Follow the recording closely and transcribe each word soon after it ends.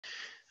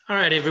All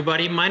right,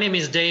 everybody. My name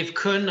is Dave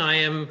Kuhn. I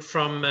am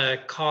from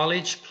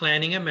College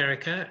Planning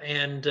America,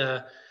 and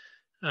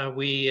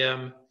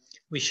we're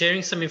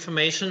sharing some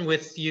information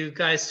with you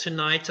guys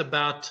tonight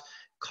about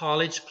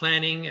college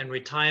planning and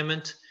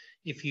retirement.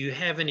 If you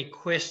have any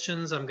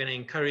questions, I'm going to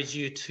encourage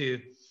you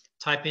to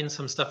type in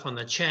some stuff on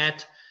the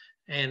chat,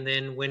 and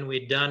then when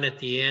we're done at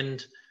the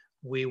end,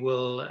 we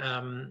will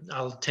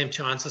I'll attempt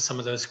to answer some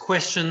of those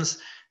questions,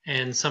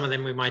 and some of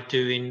them we might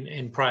do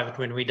in private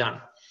when we're done.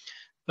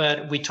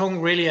 But we're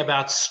talking really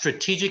about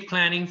strategic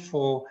planning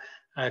for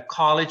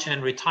college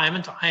and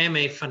retirement. I am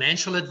a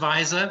financial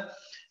advisor,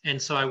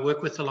 and so I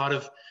work with a lot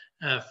of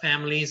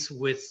families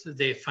with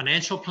their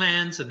financial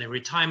plans and their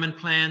retirement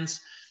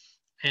plans.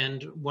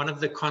 And one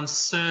of the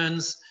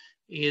concerns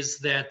is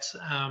that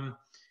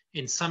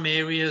in some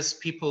areas,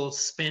 people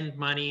spend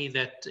money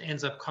that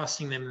ends up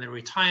costing them their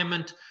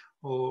retirement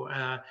or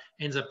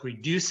ends up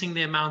reducing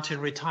the amount in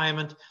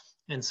retirement.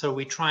 And so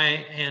we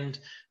try and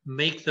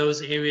make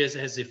those areas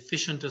as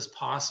efficient as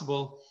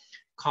possible,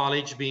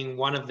 college being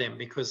one of them,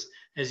 because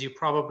as you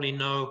probably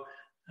know,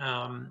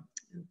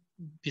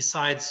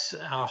 besides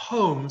our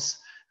homes,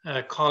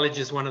 college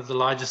is one of the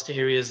largest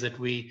areas that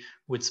we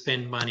would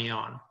spend money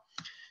on.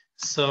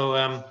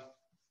 So,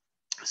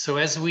 so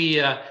as we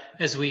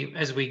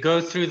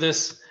go through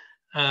this,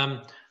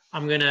 I'm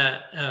going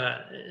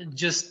to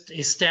just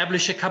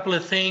establish a couple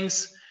of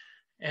things.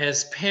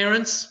 As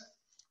parents,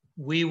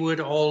 we would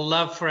all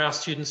love for our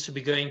students to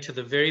be going to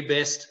the very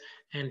best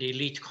and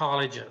elite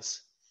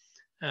colleges.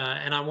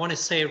 And I want to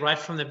say right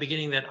from the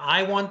beginning that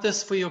I want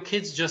this for your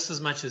kids just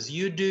as much as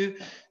you do.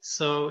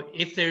 So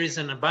if there is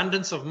an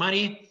abundance of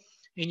money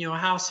in your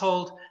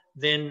household,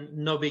 then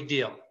no big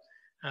deal.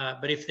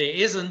 But if there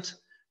isn't,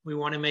 we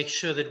want to make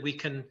sure that we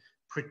can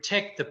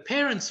protect the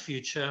parents'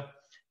 future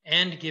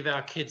and give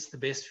our kids the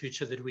best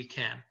future that we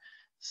can.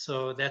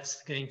 So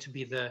that's going to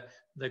be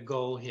the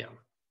goal here.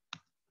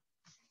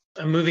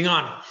 Moving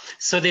on.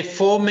 So there are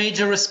 4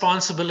 major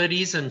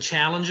responsibilities and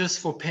challenges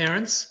for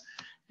parents.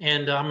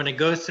 And I'm going to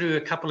go through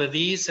a couple of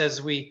these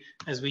as we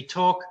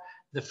talk.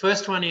 The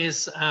first one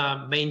is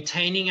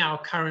maintaining our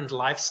current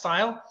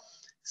lifestyle.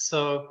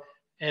 So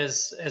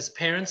as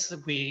parents,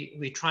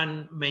 we try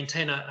and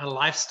maintain a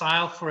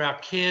lifestyle for our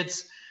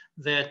kids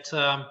that,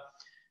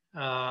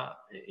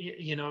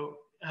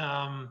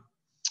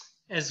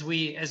 as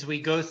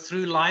we go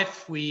through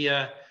life, we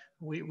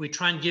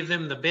try and give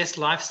them the best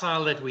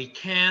lifestyle that we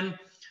can,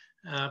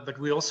 but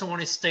we also want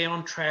to stay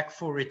on track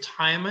for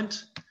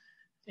retirement.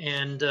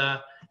 And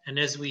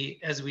as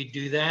we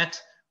do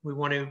that, we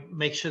want to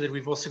make sure that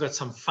we've also got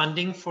some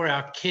funding for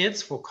our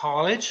kids for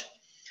college,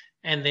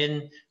 and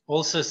then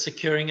also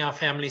securing our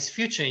family's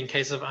future in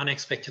case of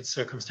unexpected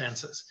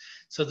circumstances.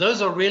 So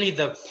those are really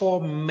the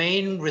 4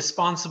 main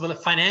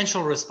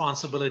financial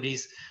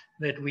responsibilities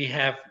that we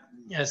have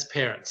as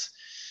parents.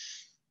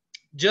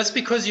 Just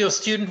because your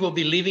student will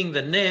be leaving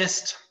the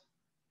nest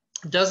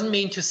doesn't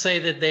mean to say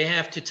that they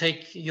have to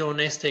take your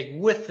nest egg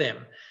with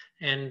them.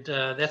 And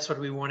that's what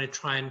we want to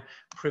try and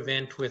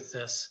prevent with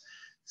this.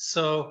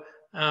 So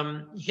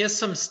here's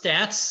some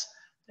stats.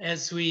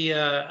 As we,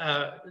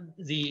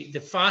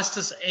 the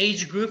fastest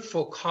age group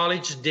for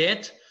college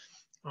debt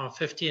are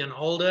 50 and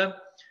older.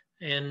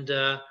 And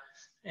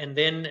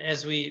then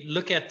as we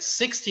look at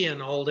 60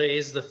 and older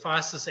is the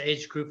fastest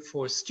age group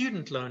for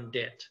student loan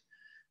debt.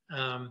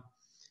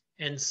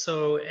 And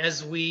so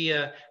as we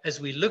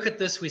look at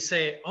this, we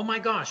say, oh my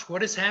gosh,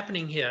 what is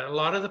happening here? A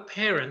lot of the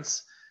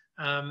parents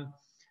are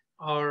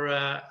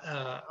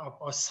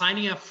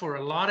signing up for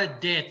a lot of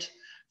debt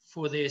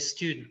for their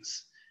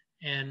students.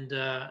 And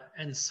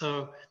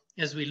so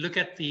as we look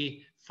at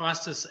the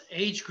fastest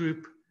age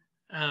group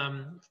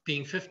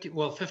being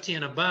 50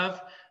 and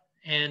above,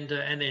 and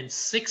then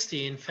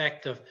 60, in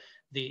fact, of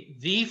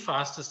the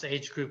fastest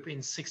age group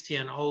in 60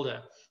 and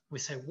older, we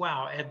say,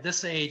 wow, at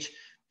this age,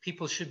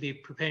 people should be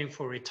preparing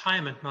for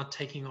retirement, not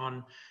taking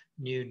on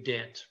new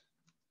debt.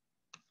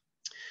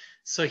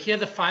 So here are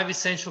the 5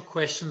 essential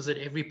questions that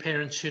every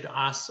parent should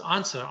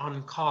answer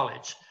on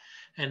college.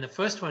 And the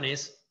first one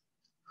is,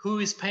 who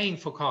is paying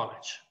for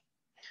college?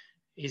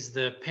 Is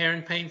the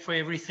parent paying for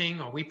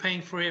everything? Are we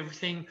paying for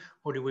everything?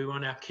 Or do we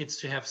want our kids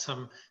to have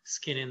some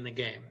skin in the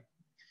game?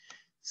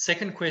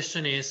 Second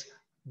question is,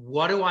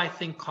 what do I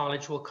think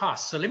college will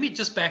cost? So let me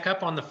just back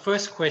up on the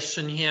first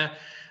question here.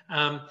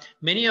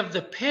 Many of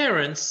the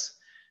parents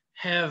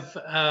have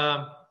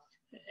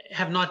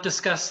not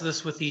discussed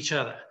this with each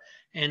other.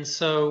 And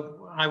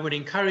so I would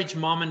encourage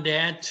mom and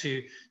dad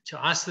to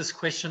ask this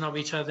question of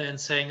each other and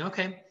saying,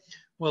 okay,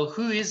 well,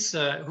 who is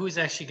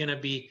actually going to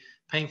be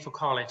paying for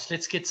college?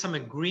 Let's get some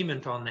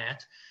agreement on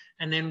that.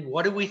 And then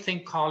what do we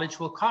think college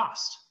will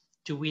cost?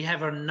 Do we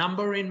have a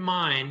number in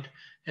mind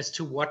as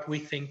to what we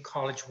think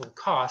college will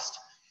cost?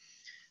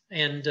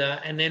 And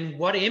then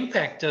what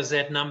impact does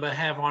that number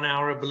have on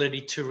our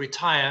ability to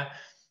retire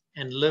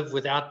and live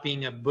without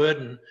being a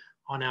burden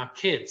on our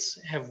kids?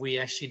 Have we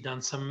actually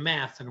done some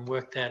math and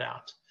worked that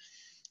out?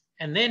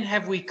 And then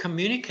have we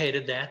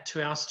communicated that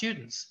to our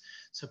students?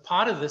 So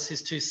part of this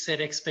is to set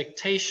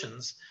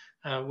expectations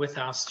with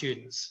our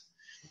students.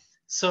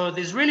 So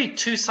there's really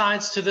two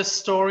sides to this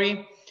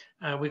story.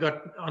 We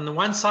got, on the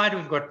one side,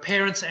 we've got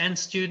parents and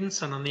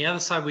students, and on the other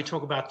side, we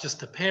talk about just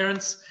the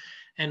parents.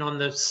 And on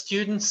the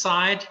student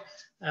side,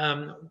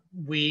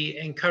 we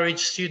encourage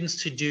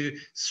students to do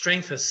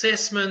strength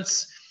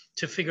assessments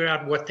to figure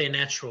out what their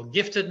natural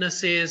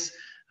giftedness is,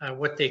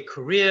 what their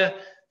career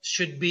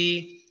should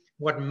be,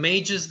 what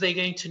majors they're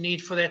going to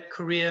need for that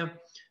career,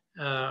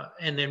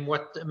 and then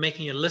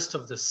making a list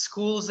of the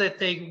schools that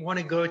they want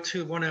to go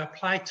to, want to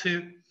apply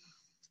to.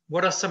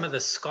 What are some of the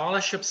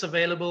scholarships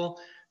available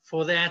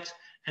for that?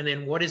 And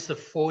then what is the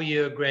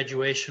 4-year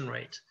graduation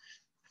rate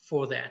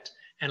for that?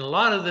 And a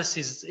lot of this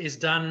is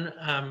done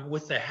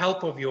with the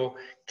help of your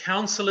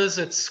counselors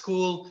at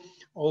school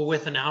or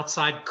with an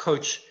outside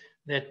coach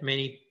that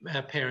many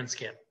parents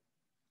get.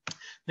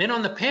 Then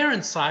on the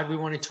parent side, we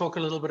want to talk a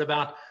little bit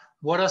about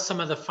what are some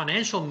of the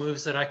financial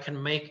moves that I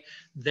can make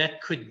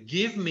that could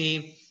give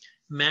me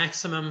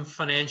maximum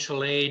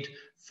financial aid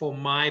for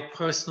my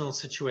personal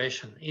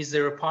situation. Is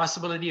there a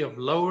possibility of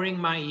lowering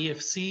my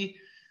EFC?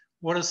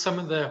 What are some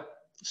of the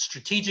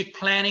strategic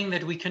planning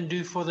that we can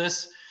do for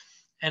this?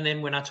 And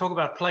then when I talk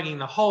about plugging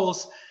the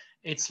holes,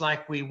 it's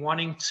like we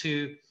wanting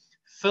to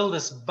fill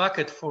this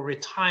bucket for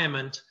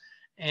retirement.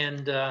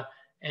 And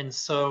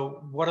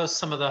so what are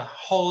some of the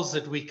holes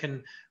that we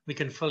can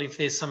fill? If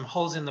there's some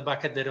holes in the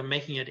bucket that are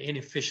making it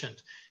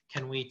inefficient,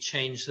 can we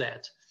change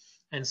that?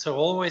 And so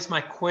always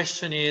my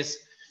question is,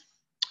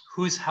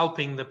 who's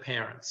helping the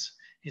parents?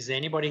 Is there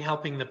anybody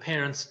helping the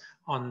parents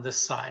on this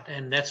side?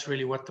 And that's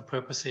really what the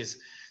purpose is.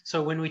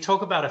 So when we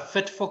talk about a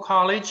fit for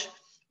college,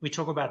 we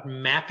talk about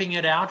mapping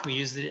it out. We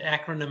use the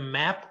acronym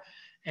MAP.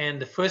 And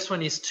the first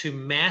one is to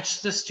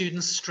match the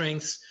student's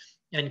strengths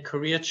and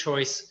career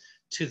choice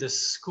to the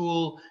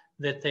school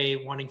that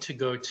they're wanting to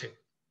go to.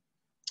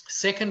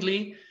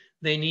 Secondly,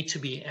 they need to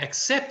be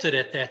accepted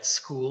at that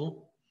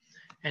school.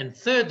 And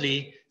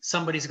thirdly,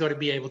 somebody's got to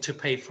be able to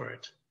pay for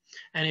it.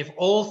 And if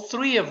all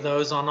three of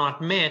those are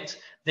not met,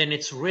 then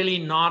it's really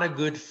not a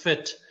good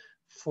fit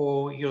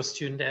for your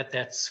student at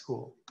that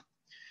school.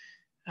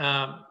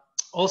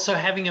 Also,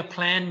 having a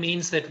plan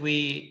means that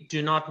we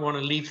do not want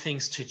to leave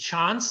things to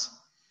chance.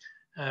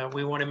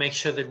 We want to make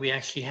sure that we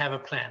actually have a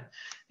plan.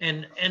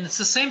 And it's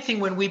the same thing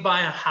when we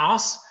buy a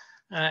house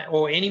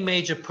or any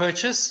major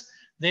purchase,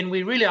 then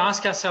we really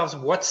ask ourselves,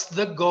 what's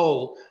the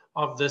goal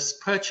of this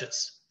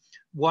purchase?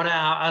 What are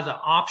our other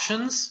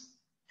options?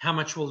 How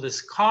much will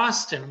this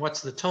cost? And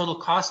what's the total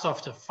cost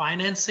after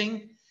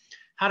financing?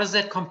 How does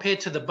that compare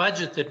to the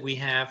budget that we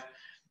have?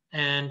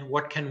 And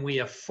what can we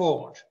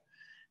afford?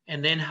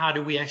 And then how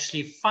do we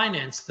actually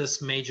finance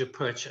this major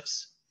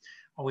purchase?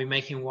 Are we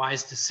making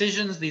wise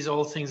decisions? These are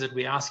all things that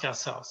we ask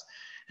ourselves.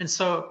 And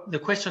so the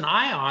question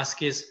I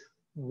ask is,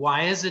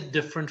 why is it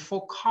different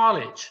for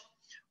college?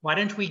 Why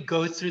don't we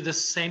go through the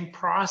same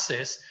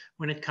process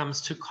when it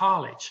comes to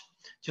college?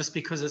 Just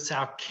because it's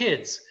our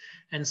kids.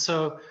 And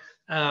so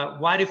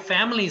why do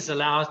families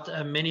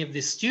allow many of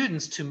the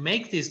students to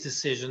make these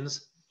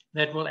decisions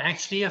that will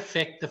actually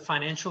affect the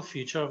financial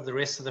future of the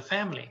rest of the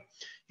family?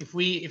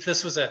 If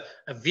this was a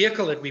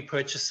vehicle that we're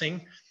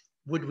purchasing,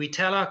 would we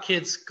tell our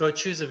kids, go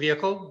choose a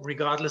vehicle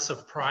regardless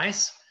of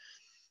price?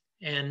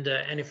 And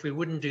if we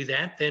wouldn't do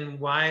that, then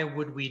why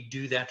would we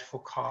do that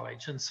for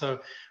college? And so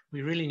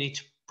we really need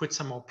to put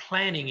some more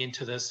planning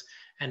into this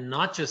and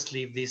not just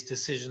leave these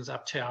decisions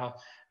up to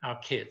our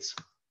kids.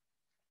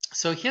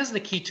 So here's the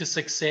key to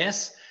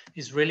success,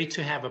 is really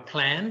to have a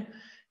plan.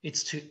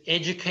 It's to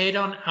educate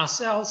on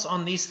ourselves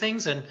on these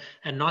things and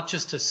not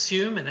just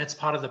assume, and that's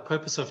part of the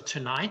purpose of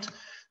tonight.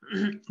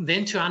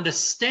 Then to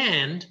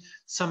understand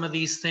some of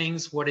these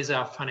things. What is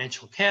our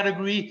financial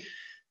category?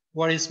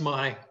 What is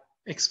my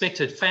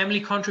expected family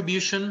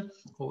contribution,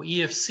 or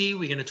EFC?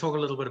 We're going to talk a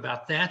little bit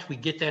about that. We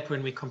get that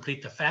when we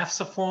complete the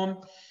FAFSA form.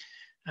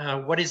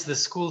 What is the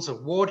school's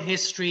award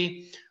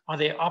history? Are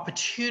there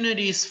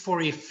opportunities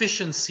for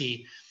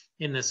efficiency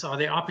in this? Are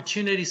there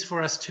opportunities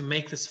for us to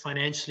make this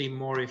financially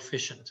more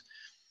efficient?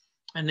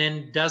 And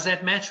then does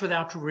that match with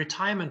our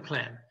retirement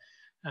plan?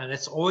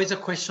 That's always a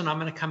question I'm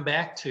going to come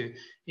back to,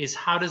 is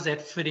how does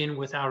that fit in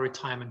with our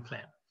retirement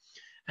plan?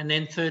 And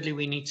then thirdly,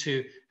 we need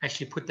to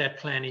actually put that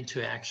plan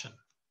into action.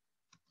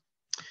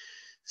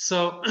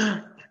 So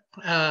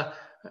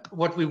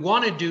what we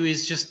want to do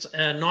is just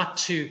not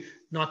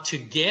to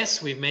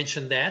guess. We've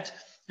mentioned that.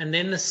 And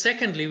then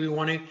secondly, we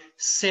want to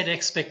set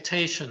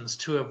expectations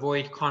to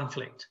avoid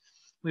conflict.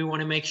 We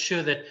want to make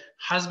sure that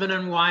husband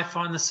and wife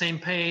are on the same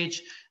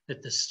page,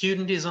 that the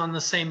student is on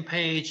the same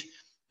page,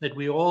 that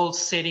we're all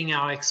setting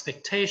our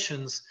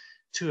expectations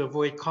to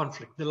avoid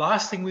conflict. The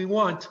last thing we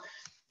want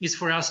is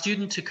for our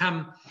student to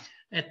come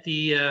at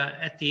the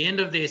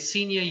end of their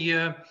senior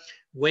year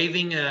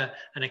waving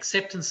an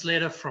acceptance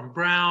letter from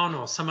Brown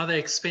or some other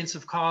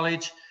expensive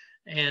college,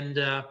 and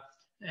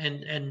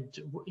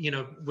you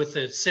know, with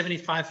a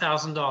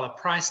 $75,000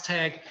 price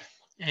tag,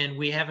 and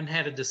we haven't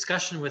had a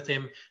discussion with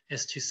them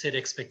as to set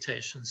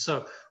expectations.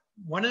 So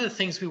one of the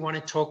things we want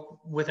to talk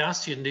with our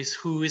student is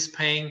who is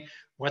paying,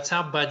 what's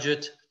our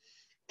budget,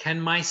 Can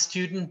my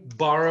student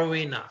borrow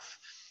enough?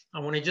 I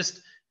want to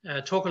just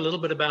talk a little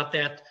bit about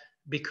that,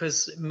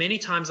 because many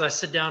times I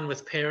sit down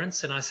with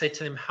parents and I say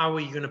to them, how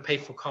are you going to pay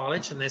for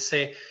college? And they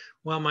say,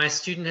 well, my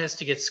student has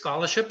to get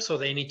scholarships, or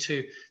they need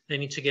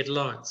to get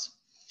loans.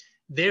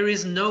 There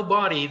is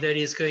nobody that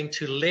is going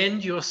to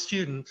lend your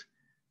student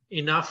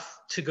enough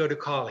to go to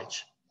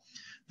college.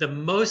 The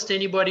most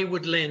anybody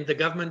would lend, the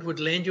government would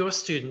lend your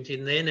student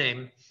in their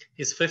name,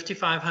 is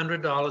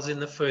 $5,500 in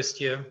the first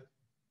year,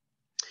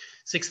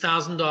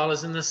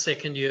 $6,000 in the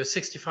second year,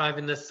 $65,000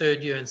 in the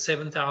third year, and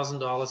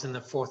 $7,000 in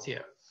the fourth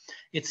year.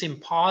 It's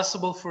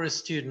impossible for a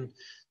student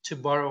to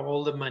borrow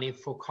all the money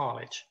for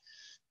college.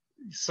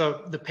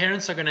 So the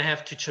parents are going to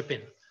have to chip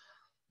in.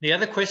 The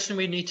other question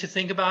we need to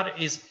think about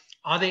is,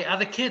 are there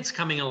other kids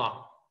coming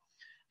along?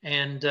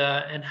 And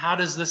how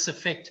does this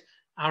affect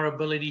our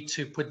ability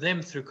to put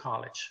them through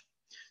college?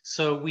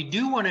 So we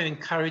do want to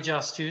encourage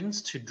our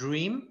students to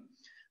dream,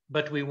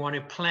 but we want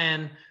to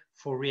plan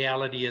for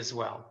reality as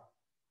well.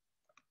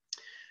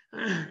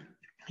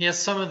 Here's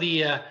some of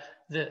the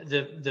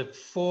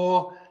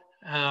four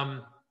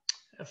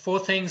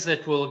things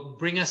that will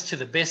bring us to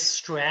the best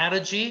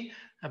strategy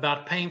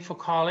about paying for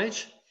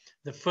college.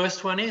 The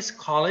first one is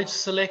college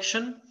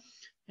selection,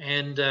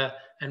 and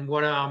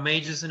what are our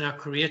majors and our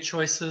career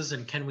choices,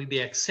 and can we be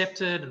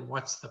accepted, and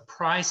what's the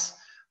price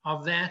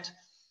of that?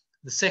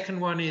 The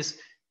second one is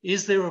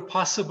there a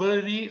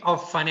possibility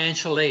of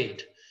financial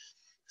aid?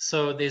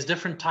 So there's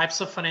different types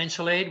of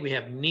financial aid. We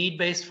have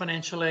need-based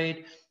financial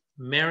aid,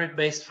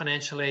 merit-based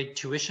financial aid,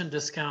 tuition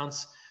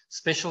discounts,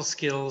 special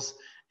skills,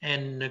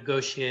 and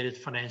negotiated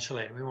financial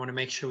aid. We want to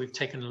make sure we've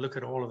taken a look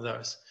at all of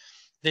those.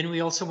 Then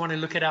we also want to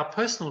look at our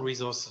personal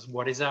resources.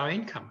 What is our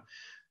income?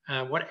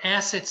 What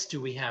assets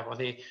do we have?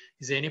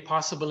 Is there any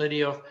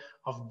possibility of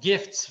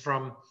gifts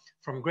from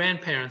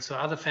grandparents or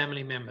other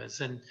family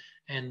members,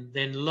 and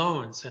then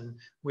loans, and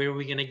where are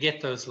we going to get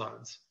those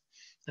loans?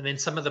 And then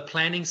some of the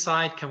planning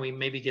side, can we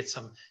maybe get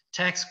some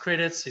tax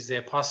credits? Is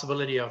there a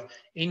possibility of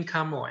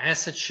income or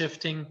asset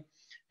shifting?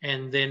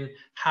 And then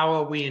how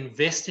are we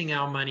investing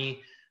our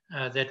money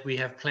that we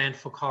have planned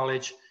for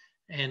college,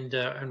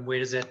 and where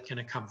is that going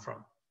to come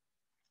from?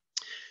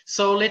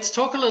 So let's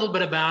talk a little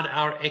bit about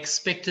our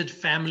expected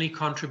family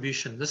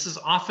contribution. This is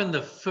often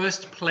the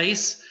first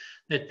place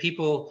that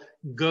people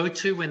go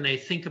to when they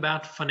think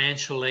about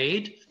financial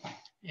aid.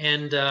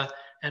 And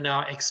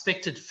our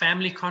expected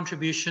family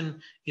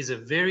contribution is a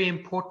very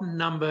important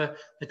number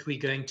that we're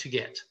going to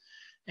get.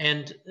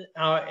 And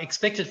our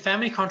expected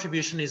family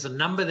contribution is a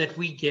number that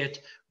we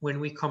get when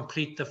we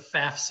complete the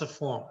FAFSA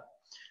form.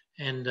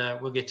 And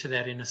we'll get to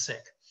that in a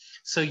sec.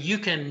 So you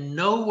can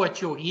know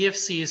what your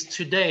EFC is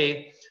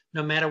today,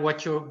 no matter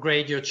what your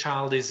grade your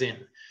child is in.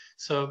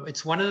 So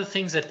it's one of the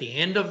things at the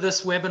end of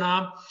this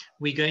webinar,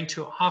 we're going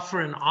to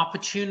offer an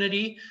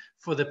opportunity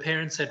for the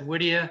parents at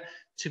Whittier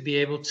to be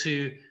able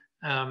to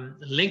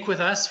link with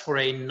us for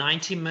a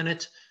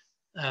 90-minute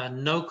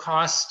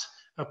no-cost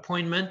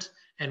appointment.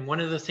 And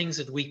one of the things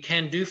that we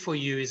can do for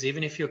you is,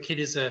 even if your kid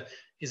is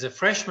a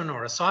freshman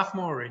or a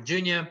sophomore or a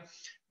junior,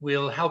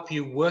 we'll help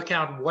you work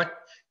out what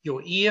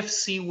your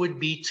EFC would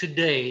be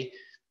today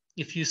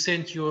if you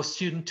sent your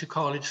student to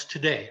college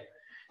today.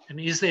 And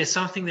is there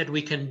something that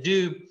we can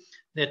do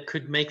that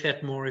could make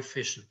that more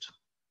efficient?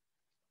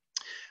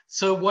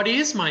 So what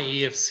is my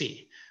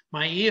EFC?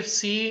 My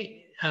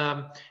EFC,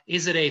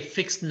 is it a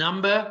fixed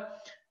number?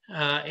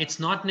 It's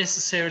not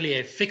necessarily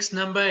a fixed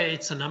number.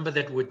 It's a number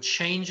that would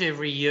change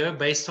every year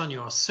based on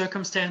your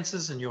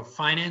circumstances and your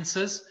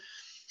finances.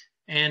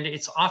 And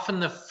it's often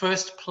the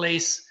first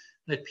place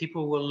that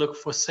people will look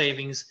for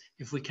savings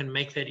if we can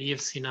make that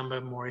EFC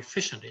number more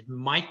efficient. It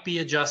might be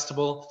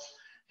adjustable,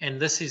 and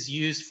this is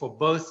used for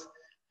both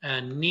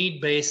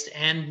need-based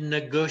and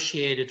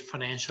negotiated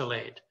financial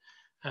aid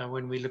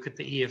when we look at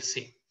the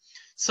EFC.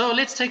 So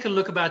let's take a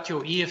look about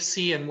your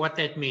EFC and what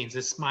that means.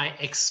 It's my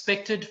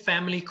expected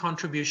family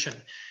contribution.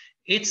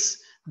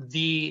 It's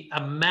the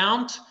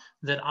amount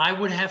that I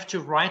would have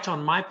to write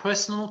on my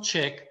personal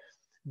check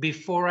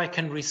before I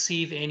can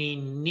receive any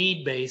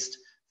need-based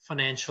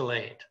financial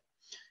aid.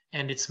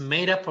 And it's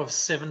made up of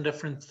 7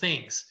 different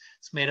things.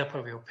 It's made up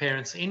of your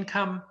parents'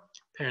 income,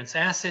 parents'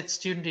 assets,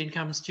 student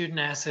income, student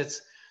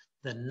assets,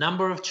 the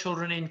number of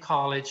children in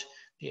college,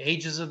 the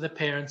ages of the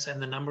parents,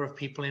 and the number of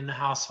people in the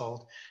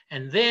household.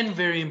 And then,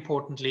 very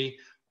importantly,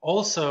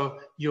 also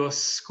your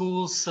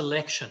school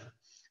selection,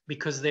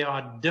 because there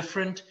are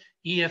different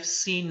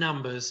EFC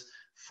numbers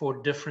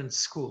for different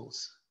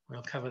schools.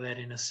 We'll cover that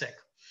in a sec.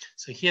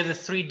 So here are the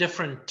 3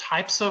 different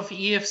types of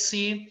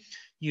EFC.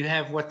 You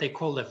have what they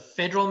call the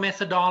federal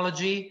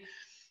methodology,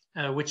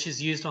 which is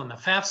used on the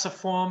FAFSA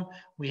form.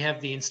 We have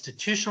the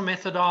institutional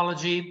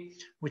methodology,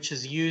 which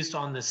is used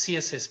on the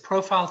CSS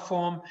profile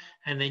form.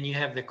 And then you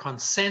have the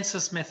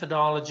consensus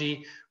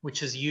methodology,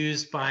 which is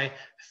used by a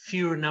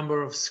fewer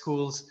number of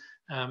schools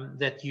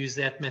that use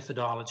that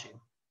methodology.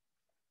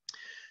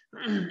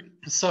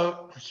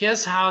 So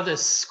here's how the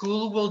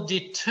school will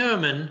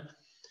determine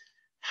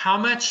how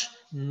much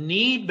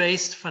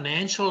need-based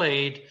financial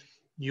aid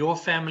your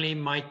family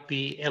might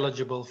be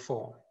eligible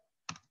for.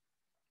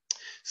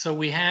 So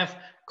we have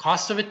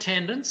cost of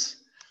attendance.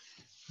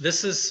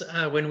 This is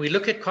when we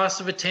look at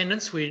cost of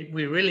attendance, we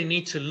really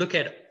need to look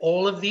at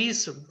all of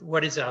these.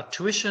 What is our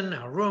tuition,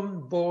 our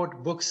room,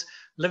 board, books,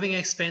 living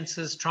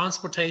expenses,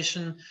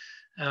 transportation.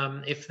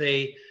 If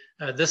they,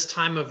 this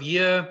time of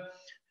year,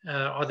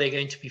 are they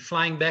going to be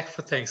flying back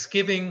for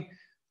Thanksgiving?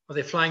 Are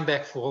they flying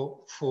back for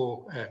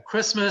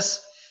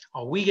Christmas?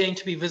 Are we going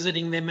to be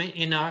visiting them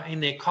in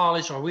their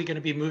college? Are we going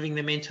to be moving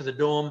them into the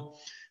dorm?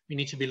 We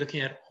need to be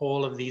looking at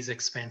all of these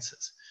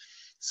expenses.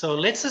 So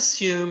let's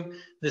assume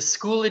the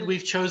school that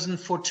we've chosen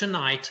for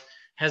tonight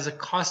has a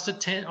cost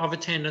of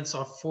attendance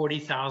of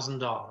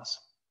 $40,000.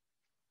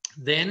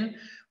 Then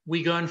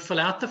we go and fill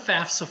out the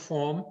FAFSA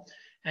form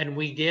and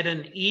we get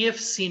an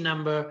EFC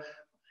number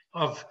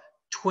of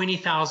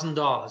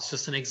 $20,000,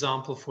 just an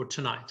example for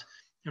tonight.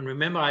 And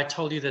remember, I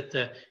told you that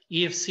the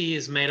EFC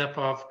is made up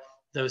of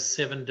those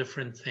 7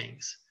 different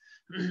things.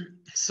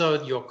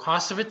 So your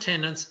cost of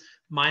attendance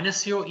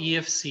minus your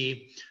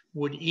EFC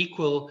would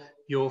equal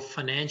your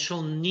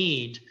financial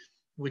need,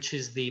 which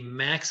is the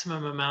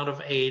maximum amount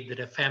of aid that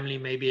a family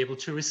may be able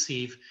to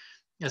receive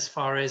as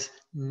far as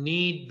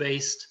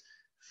need-based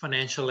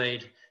financial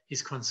aid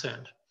is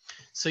concerned.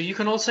 So you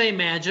can also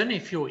imagine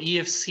if your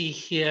EFC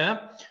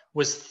here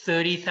was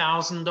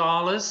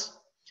 $30,000,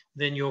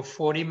 then your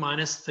 40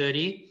 minus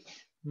 30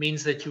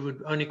 means that you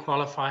would only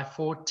qualify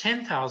for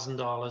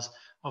 $10,000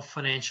 of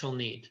financial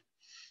need.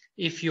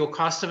 If your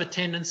cost of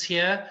attendance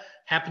here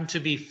happened to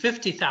be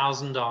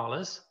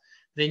 $50,000,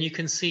 then you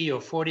can see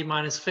your 40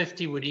 minus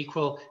 50 would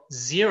equal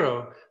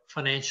 0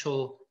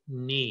 financial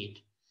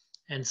need.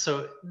 And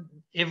so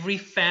every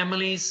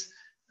family's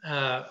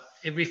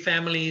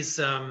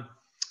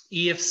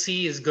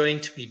EFC is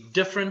going to be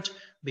different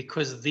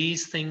because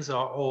these things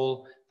are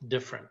all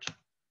different.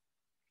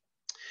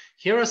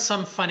 Here are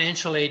some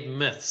financial aid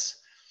myths.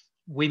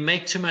 We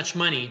make too much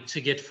money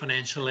to get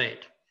financial aid.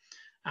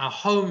 Our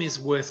home is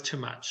worth too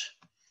much.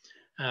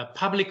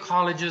 Public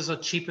colleges are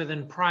cheaper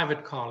than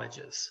private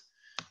colleges.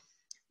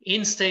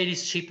 In-state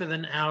is cheaper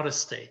than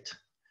out-of-state.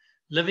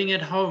 Living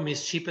at home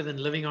is cheaper than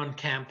living on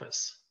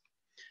campus.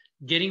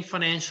 Getting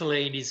financial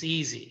aid is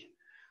easy.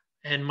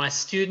 And my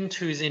student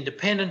who is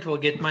independent will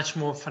get much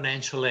more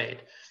financial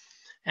aid.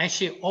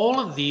 Actually, all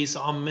of these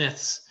are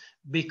myths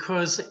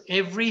because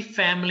every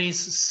family's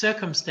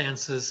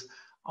circumstances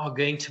are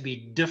going to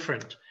be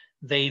different.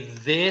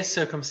 Their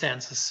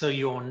circumstances. So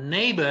your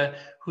neighbor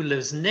who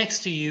lives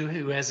next to you,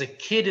 who has a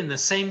kid in the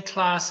same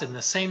class, in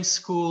the same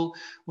school,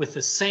 with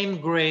the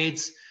same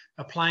grades,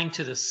 applying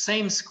to the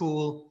same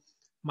school,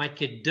 might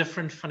get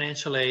different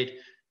financial aid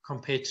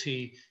compared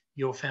to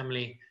your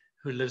family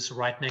who lives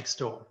right next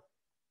door.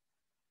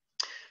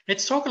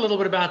 Let's talk a little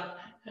bit about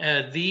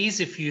these.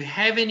 If you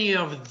have any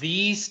of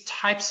these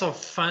types of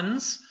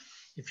funds,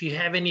 if you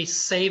have any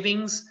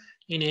savings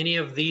in any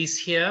of these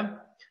here,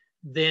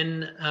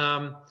 then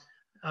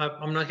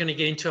I'm not going to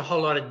get into a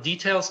whole lot of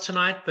details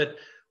tonight, but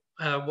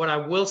what I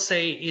will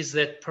say is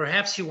that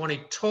perhaps you want to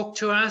talk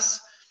to us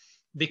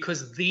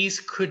because these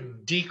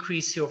could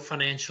decrease your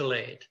financial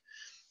aid.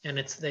 And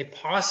they're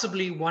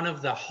possibly one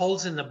of the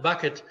holes in the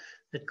bucket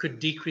that could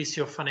decrease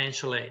your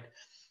financial aid.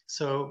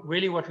 So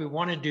really what we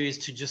want to do is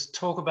to just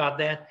talk about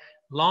that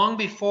long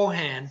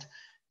beforehand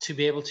to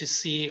be able to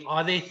see,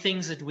 are there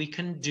things that we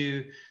can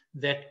do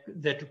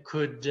that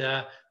could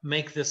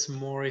make this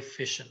more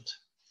efficient?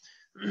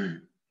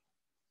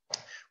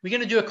 We're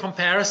going to do a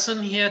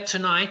comparison here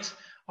tonight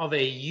of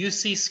a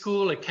UC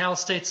school, a Cal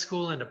State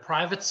school, and a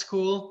private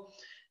school.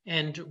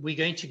 And we're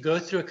going to go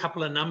through a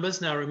couple of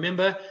numbers. Now,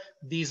 remember,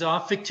 these are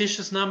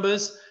fictitious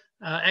numbers.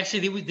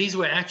 Actually, these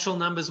were actual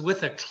numbers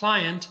with a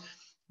client,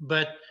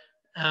 but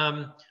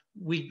not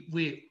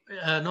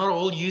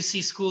all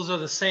UC schools are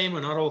the same,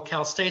 or not all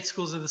Cal State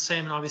schools are the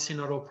same, and obviously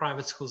not all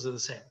private schools are the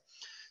same.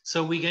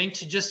 So we're going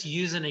to just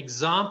use an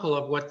example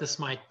of what this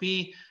might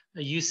be. A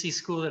UC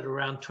school at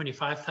around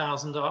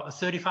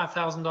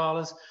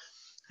 $35,000,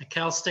 a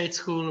Cal State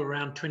school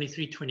around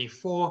 $23,000,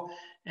 $24,000,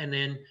 and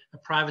then a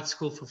private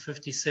school for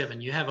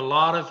 $57,000. You have a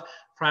lot of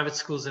private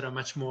schools that are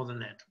much more than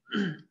that.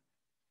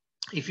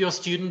 If your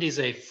student is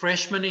a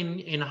freshman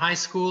in high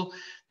school,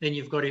 then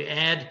you've got to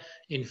add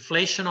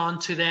inflation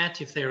onto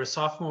that. If they're a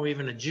sophomore or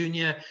even a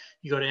junior,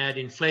 you've got to add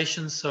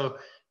inflation. So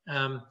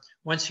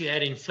once you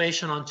add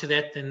inflation onto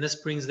that, then this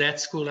brings that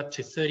school up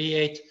to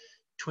 38,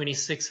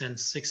 26, and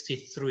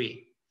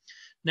 63.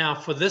 Now,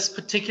 for this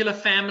particular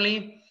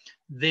family,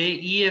 their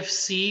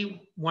EFC,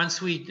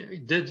 once we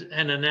did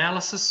an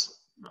analysis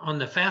on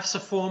the FAFSA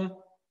form,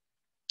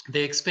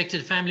 the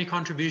expected family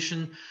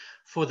contribution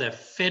for the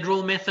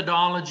federal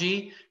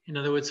methodology, in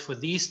other words, for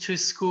these two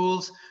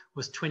schools,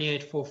 was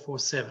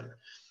 $28,447.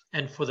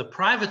 And for the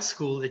private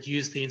school that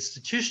used the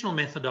institutional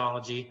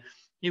methodology,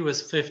 it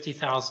was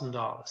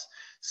 $50,000.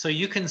 So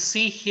you can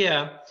see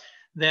here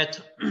that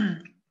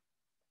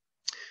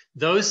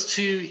those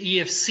two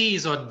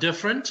EFCs are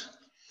different.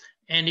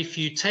 And if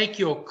you take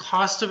your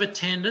cost of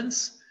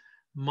attendance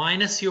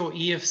minus your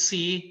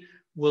EFC,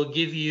 will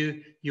give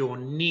you your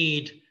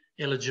need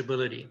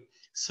eligibility.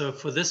 So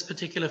for this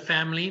particular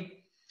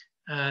family,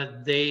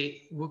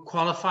 they were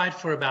qualified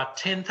for about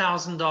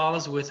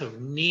 $10,000 worth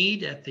of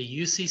need at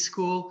the UC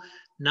school,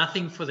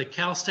 nothing for the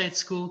Cal State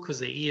school because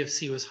the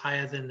EFC was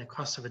higher than the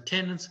cost of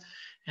attendance,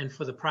 and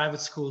for the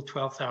private school,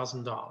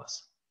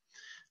 $12,000.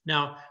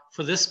 Now,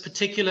 for this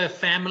particular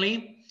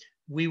family,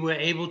 we were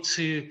able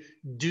to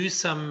do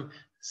some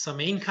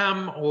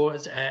income or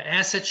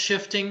asset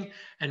shifting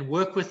and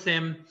work with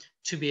them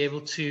to be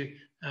able to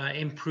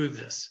improve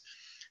this.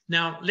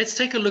 Now, let's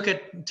take a look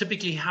at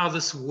typically how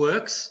this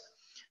works.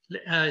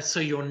 So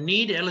your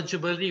need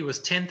eligibility was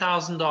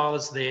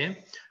 $10,000 there.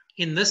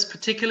 In this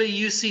particular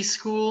UC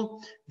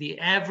school, the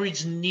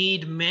average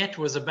need met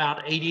was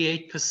about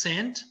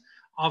 88%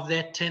 of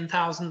that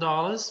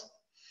 $10,000.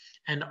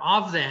 And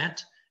of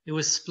that, it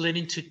was split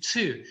into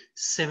two.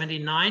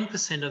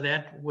 79% of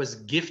that was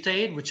gift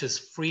aid, which is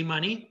free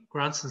money,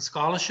 grants and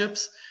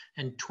scholarships,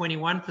 and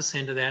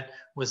 21% of that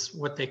was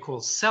what they call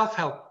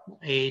self-help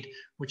aid,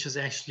 which is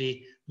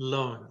actually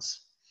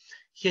loans.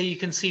 Here you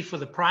can see for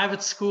the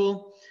private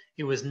school,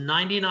 it was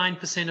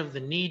 99% of the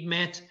need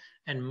met,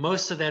 and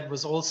most of that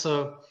was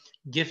also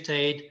gift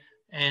aid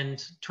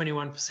and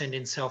 21%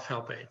 in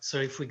self-help aid. So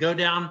if we go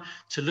down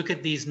to look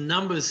at these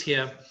numbers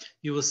here,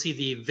 you will see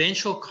the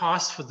eventual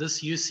cost for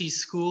this UC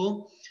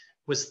school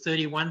was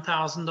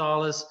 $31,000,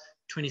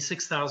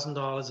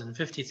 $26,000, and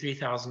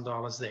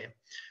 $53,000 there.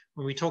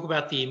 When we talk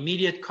about the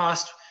immediate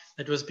cost,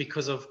 that was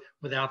because of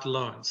without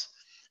loans.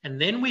 And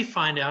then we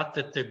find out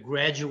that the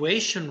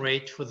graduation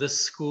rate for this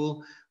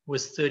school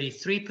was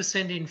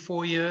 33% in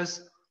 4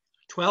 years,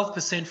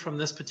 12% from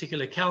this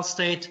particular Cal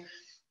State,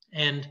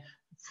 and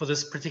for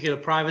this particular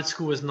private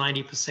school was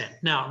 90%.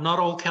 Now, not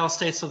all Cal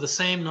States are the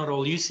same, not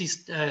all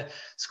UC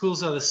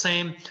schools are the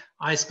same.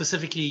 I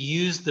specifically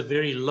used the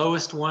very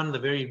lowest one, the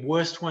very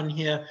worst one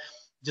here,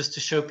 just to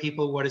show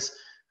people what is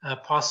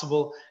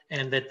possible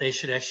and that they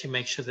should actually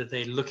make sure that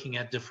they're looking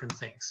at different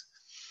things.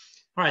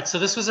 All right, so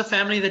this was a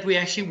family that we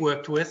actually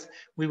worked with.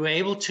 We were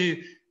able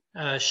to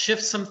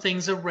shift some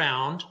things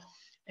around,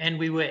 and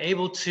we were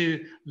able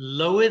to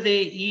lower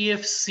their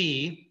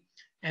EFC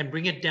and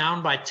bring it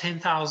down by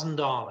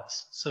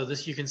 $10,000. So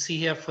this you can see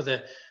here for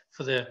the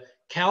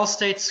Cal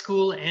State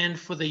school and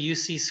for the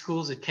UC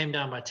schools, it came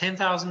down by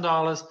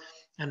 $10,000.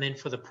 And then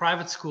for the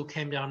private school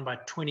came down by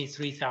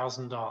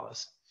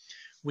 $23,000,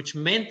 which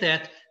meant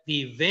that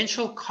the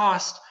eventual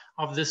cost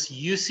of this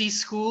UC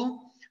school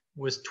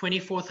was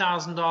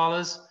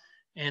 $24,000.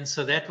 And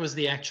so that was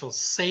the actual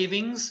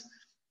savings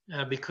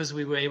because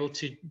we were able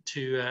to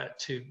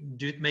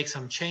make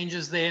some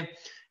changes there.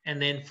 And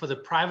then for the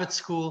private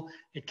school,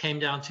 it came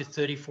down to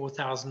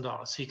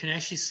 $34,000. So you can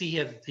actually see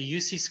here that the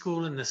UC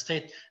school and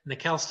the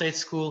Cal State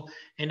school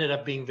ended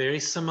up being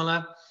very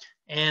similar.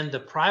 And the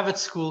private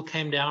school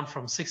came down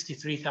from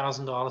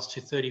 $63,000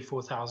 to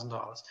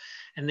 $34,000.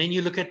 And then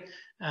you look at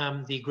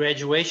the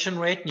graduation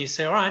rate and you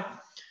say, all right,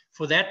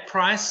 for that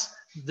price,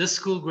 this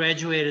school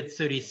graduated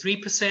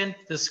 33%,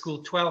 this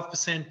school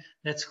 12%,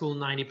 that school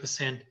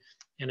 90%.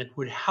 And it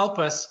would help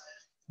us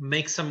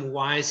make some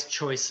wise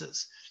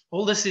choices.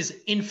 All this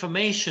is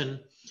information,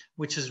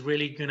 which is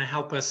really going to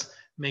help us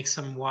make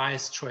some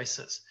wise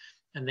choices.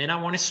 And then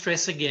I want to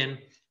stress again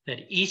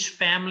that each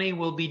family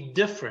will be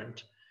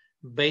different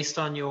based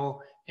on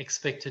your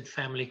expected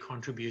family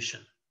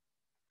contribution.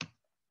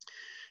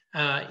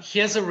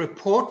 Here's a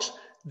report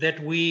that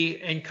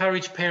we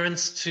encourage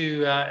parents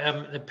to,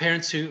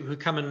 parents who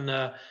come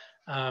and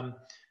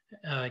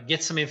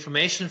get some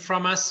information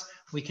from us.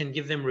 We can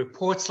give them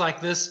reports like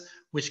this,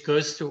 which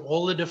goes through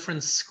all the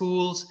different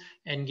schools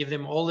and give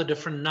them all the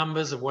different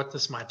numbers of what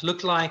this might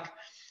look like.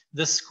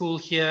 This school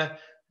here,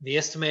 the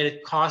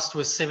estimated cost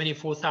was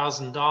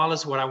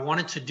 $74,000. What I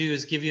wanted to do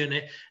is give you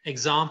an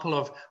example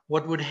of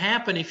what would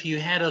happen if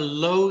you had a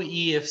low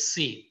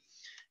EFC.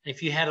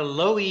 If you had a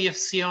low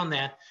EFC on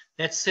that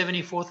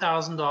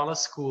 $74,000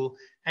 school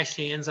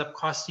actually ends up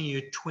costing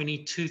you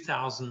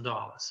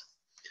 $22,000.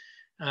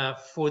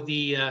 For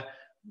the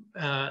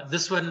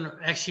this one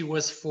actually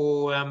was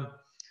for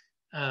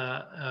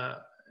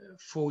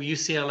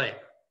UCLA.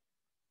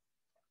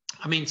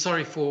 I mean,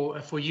 sorry, for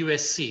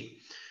USC.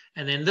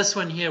 And then this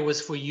one here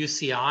was for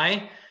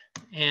UCI,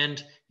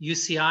 and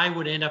UCI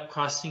would end up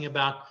costing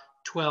about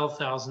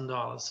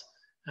 $12,000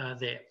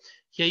 there.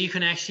 Here you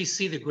can actually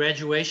see the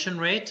graduation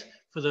rate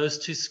for those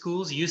two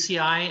schools.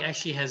 UCI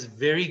actually has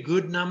very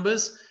good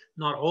numbers.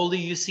 Not all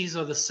the UCs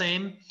are the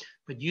same,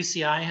 but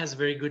UCI has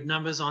very good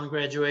numbers on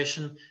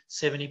graduation.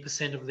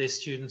 70% of their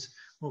students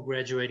will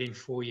graduate in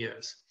 4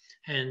 years.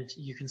 And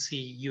you can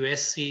see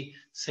USC,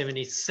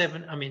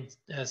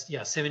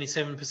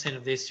 77%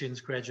 of their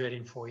students graduate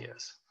in 4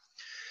 years.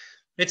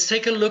 Let's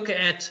take a look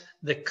at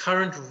the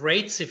current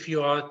rates. If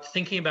you are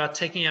thinking about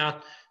taking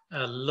out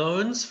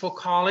loans for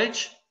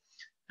college,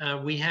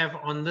 we have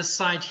on this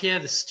side here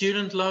the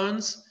student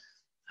loans.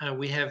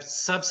 We have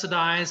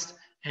subsidized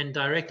and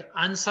direct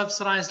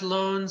unsubsidized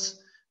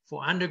loans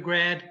for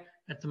undergrad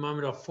at the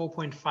moment of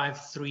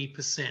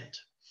 4.53%.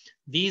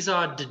 These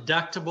are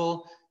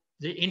deductible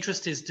the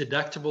interest is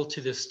deductible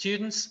to the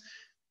students.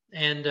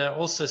 And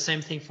also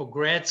same thing for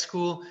grad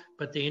school,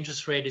 but the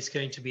interest rate is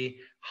going to be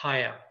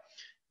higher.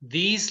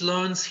 These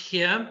loans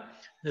here,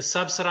 the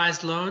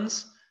subsidized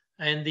loans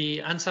and the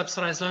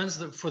unsubsidized loans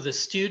for the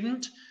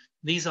student,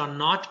 these are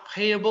not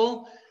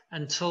payable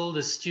until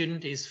the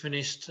student is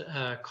finished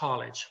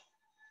college,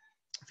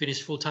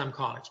 finished full-time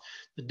college.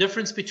 The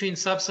difference between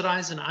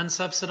subsidized and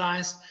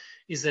unsubsidized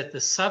is that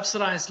the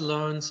subsidized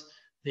loans,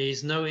 there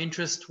is no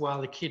interest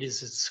while the kid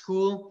is at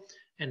school,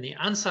 and the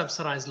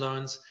unsubsidized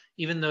loans,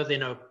 even though there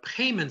are no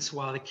payments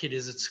while the kid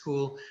is at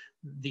school,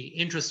 the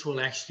interest will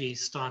actually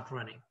start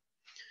running.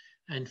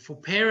 And for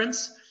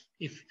parents,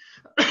 if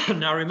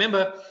now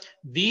remember,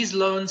 these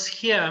loans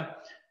here,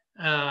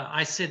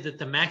 I said that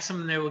the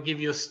maximum they will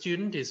give your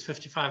student is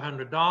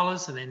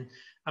 $5,500 and then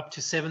up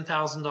to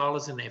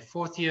 $7,000 in their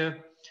fourth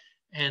year.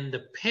 And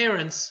the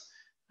parents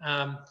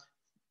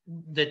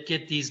that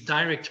get these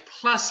direct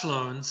plus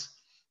loans,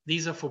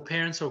 these are for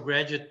parents or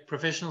graduate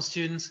professional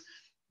students.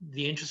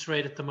 The interest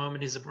rate at the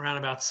moment is around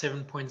about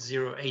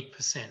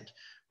 7.08%,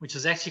 which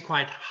is actually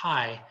quite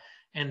high.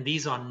 And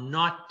these are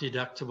not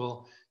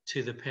deductible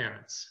to the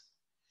parents.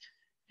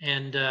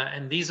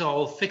 And these are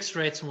all fixed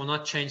rates and will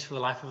not change for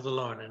the life of the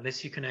loan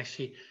unless you can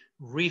actually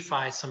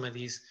refi some of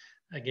these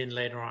again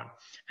later on.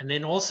 And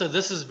then also,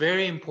 this is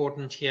very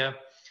important here,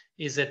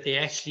 is that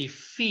there are actually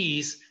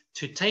fees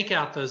to take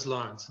out those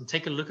loans, and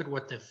take a look at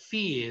what the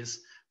fee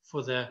is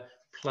for the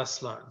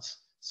plus loans.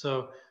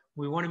 So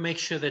we want to make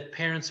sure that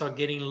parents are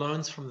getting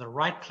loans from the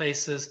right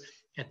places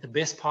at the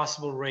best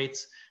possible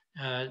rates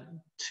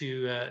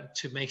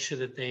to make sure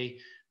that they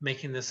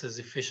making this as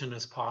efficient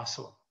as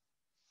possible.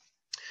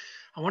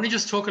 I want to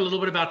just talk a little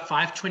bit about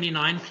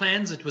 529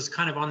 plans. It was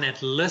kind of on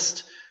that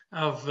list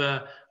of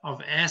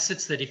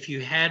assets that if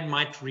you had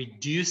might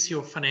reduce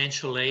your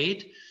financial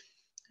aid.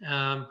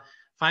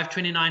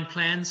 529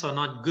 plans are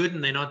not good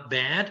and they're not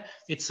bad.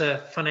 It's a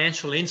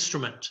financial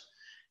instrument.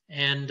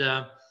 And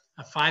a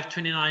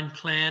 529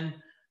 plan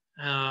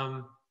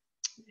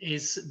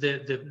is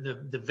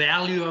the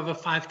value of a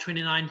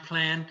 529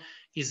 plan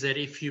is that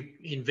if you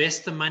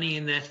invest the money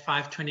in that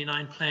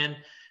 529 plan,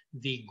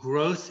 the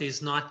growth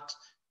is not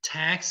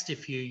taxed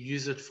if you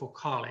use it for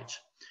college.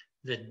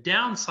 The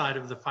downside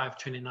of the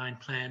 529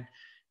 plan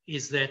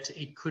is that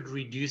it could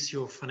reduce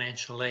your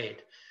financial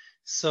aid.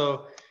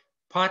 So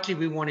partly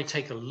we want to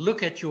take a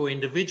look at your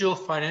individual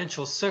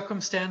financial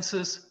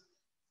circumstances,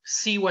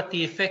 see what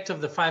the effect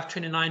of the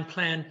 529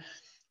 plan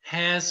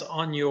has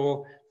on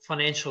your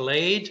financial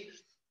aid,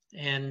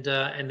 and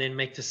then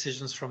make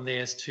decisions from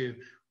there as to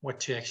what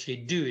to actually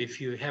do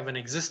if you have an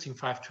existing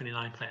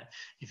 529 plan.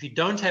 If you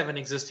don't have an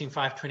existing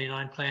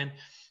 529 plan,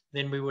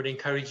 then we would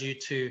encourage you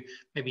to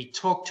maybe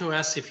talk to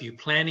us if you're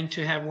planning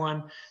to have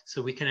one,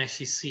 so we can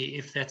actually see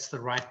if that's the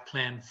right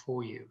plan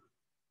for you.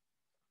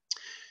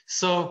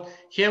 So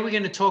here we're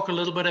going to talk a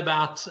little bit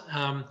about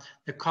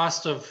the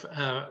cost of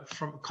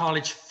from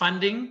college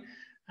funding,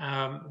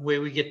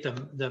 where we get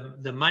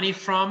the money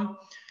from,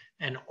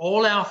 and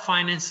all our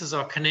finances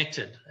are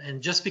connected.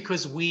 And just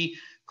because we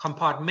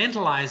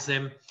compartmentalize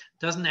them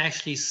doesn't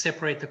actually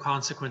separate the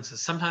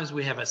consequences. Sometimes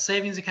we have a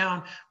savings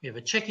account, we have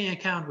a checking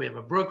account, we have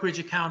a brokerage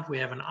account, we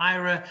have an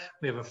IRA,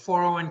 we have a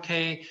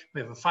 401k,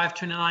 we have a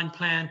 529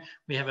 plan,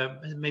 we have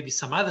maybe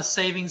some other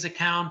savings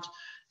account,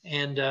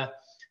 and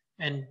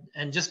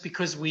just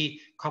because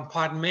we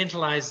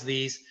compartmentalize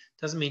these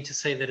doesn't mean to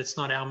say that it's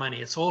not our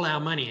money. It's all our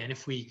money, and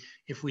if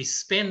we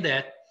spend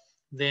that,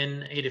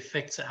 then it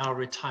affects our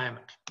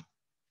retirement.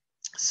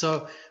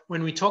 So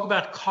when we talk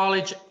about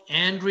college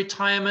and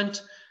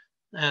retirement,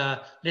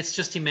 let's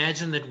just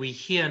imagine that we're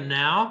here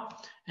now,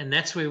 and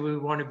that's where we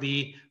want to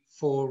be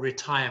for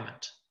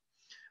retirement.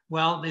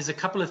 Well, there's a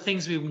couple of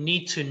things we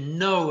need to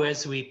know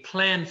as we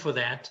plan for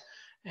that.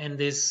 And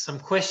there's some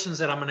questions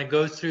that I'm going to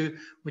go through,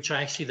 which are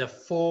actually the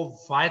 4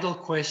 vital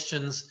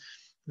questions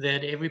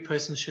that every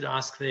person should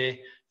ask their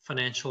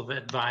financial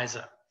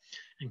advisor.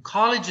 And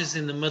college is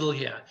in the middle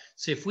here.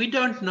 So if we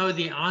don't know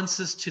the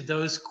answers to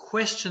those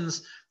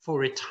questions for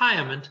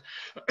retirement,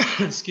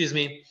 excuse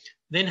me,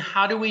 then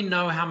how do we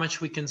know how much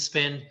we can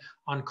spend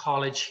on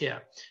college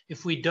here?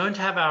 If we don't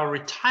have our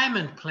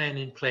retirement plan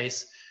in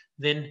place,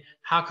 then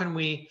how can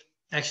we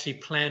actually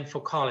plan for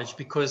college?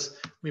 Because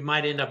we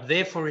might end up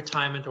there for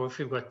retirement, or if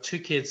we've got 2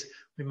 kids,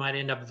 we might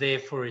end up there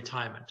for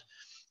retirement.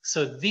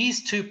 So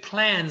these 2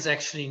 plans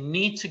actually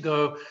need to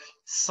go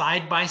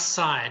side by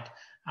side,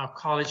 our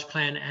college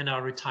plan and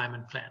our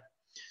retirement plan.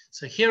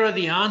 So here are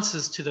the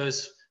answers to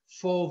those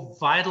 4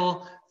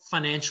 vital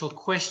financial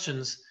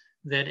questions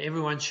that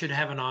everyone should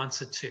have an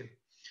answer to.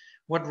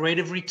 What rate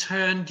of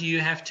return do you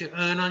have to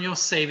earn on your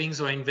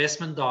savings or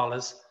investment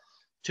dollars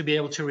to be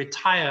able to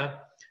retire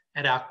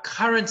at our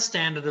current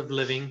standard of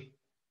living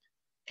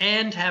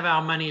and have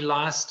our money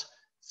last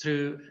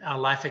through our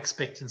life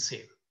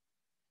expectancy?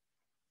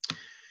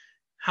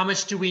 How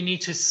much do we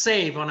need to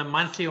save on a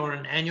monthly or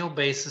an annual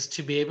basis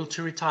to be able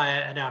to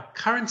retire at our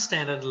current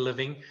standard of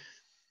living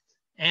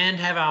and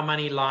have our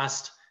money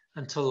last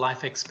until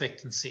life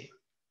expectancy?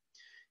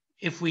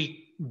 if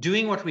we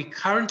doing what we're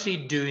currently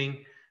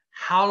doing,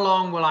 how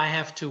long will I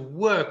have to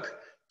work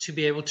to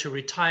be able to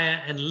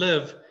retire and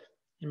live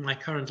in my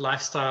current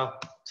lifestyle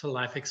to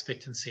life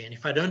expectancy? And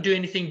if I don't do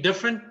anything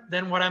different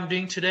than what I'm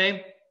doing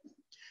today,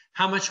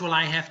 how much will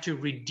I have to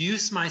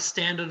reduce my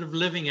standard of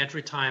living at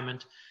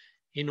retirement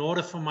in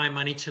order for my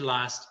money to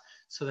last,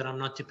 so that I'm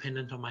not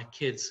dependent on my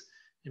kids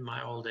in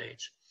my old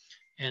age?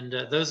 And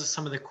those are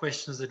some of the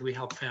questions that we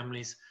help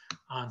families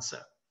answer.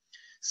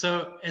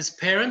 So as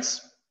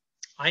parents,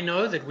 I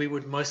know that we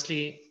would most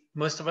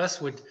of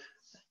us would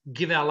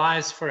give our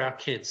lives for our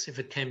kids if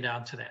it came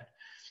down to that.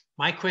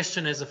 My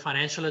question as a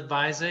financial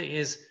advisor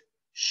is,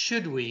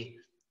 should we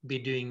be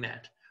doing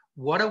that?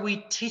 What are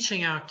we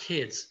teaching our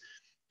kids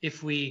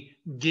if we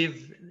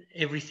give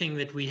everything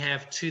that we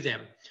have to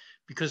them?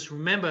 Because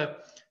remember,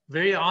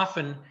 very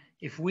often,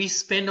 if we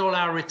spend all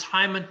our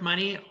retirement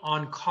money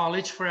on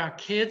college for our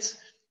kids,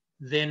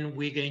 then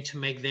we're going to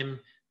make them,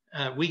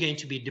 we're going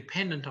to be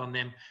dependent on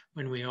them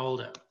when we're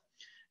older.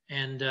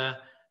 And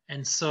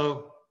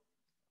so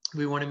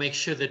we want to make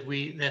sure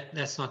that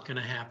that's not going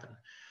to happen.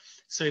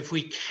 So if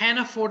we can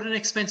afford an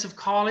expensive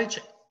college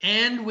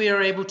and we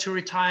are able to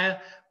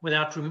retire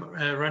without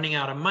running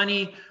out of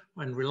money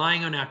and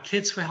relying on our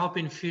kids for help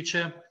in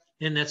future,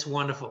 then that's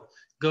wonderful.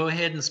 Go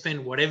ahead and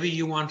spend whatever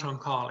you want on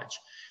college.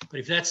 But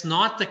if that's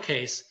not the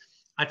case,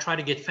 I try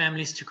to get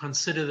families to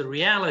consider the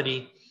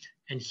reality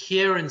and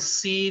hear and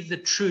see the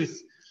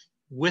truth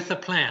with a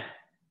plan.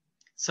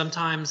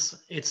 Sometimes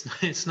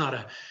it's not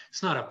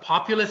a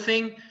popular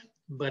thing,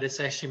 but it's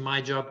actually my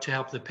job to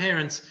help the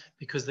parents,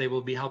 because they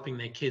will be helping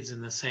their kids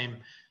in the same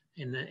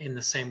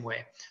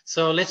way.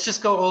 So let's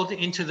just go all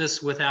into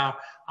this with our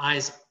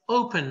eyes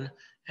open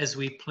as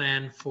we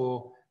plan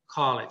for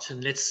college.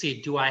 And let's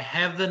see, do I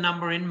have the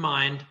number in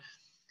mind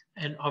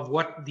and of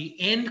what the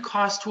end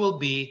cost will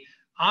be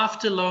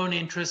after loan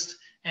interest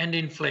and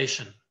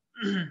inflation?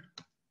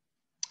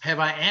 Have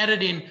I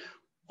added in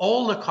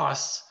all the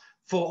costs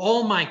for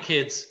all my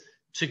kids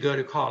to go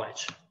to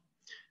college?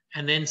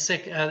 And then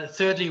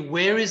thirdly,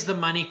 where is the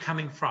money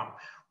coming from?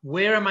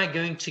 Where am I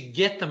going to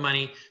get the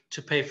money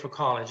to pay for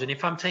college? And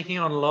if I'm taking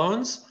on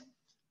loans,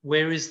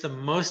 where is the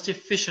most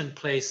efficient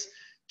place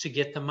to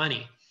get the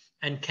money?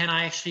 And can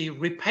I actually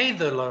repay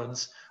the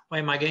loans? Or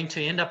am I going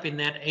to end up in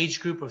that age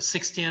group of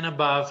 60 and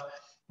above,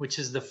 which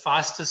is the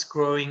fastest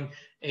growing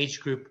age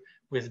group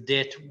with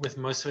debt, with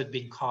most of it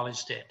being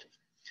college debt?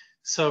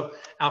 So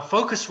our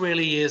focus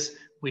really is,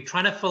 we're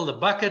trying to fill the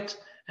bucket,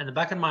 and the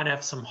bucket might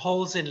have some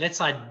holes in. Let's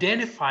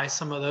identify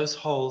some of those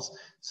holes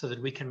so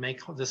that we can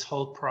make this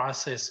whole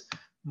process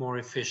more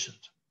efficient.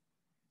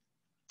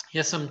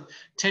 Here's some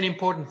 10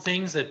 important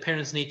things that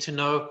parents need to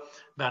know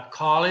about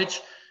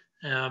college.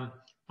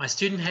 My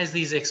student has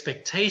these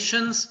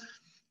expectations,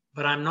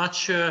 but I'm not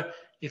sure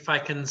if I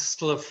can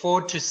still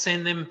afford to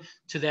send them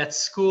to that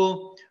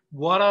school.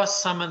 What are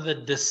some of the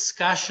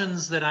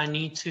discussions that I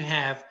need to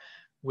have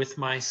with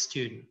my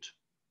student?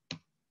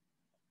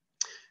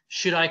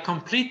 Should I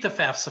complete the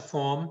FAFSA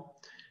form?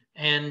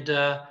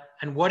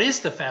 And what is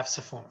the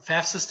FAFSA form?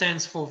 FAFSA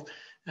stands for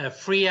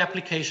Free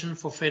Application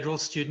for Federal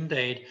Student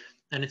Aid,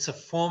 and it's a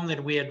form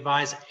that we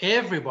advise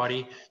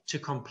everybody to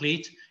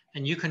complete.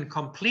 And you can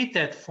complete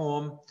that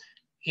form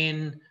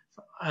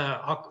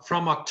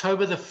from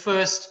October the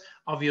 1st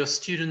of your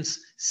student's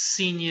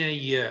senior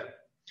year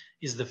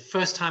is the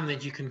first time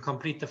that you can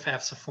complete the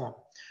FAFSA form.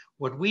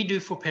 What we do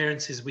for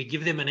parents is we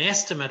give them an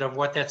estimate of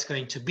what that's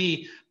going to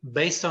be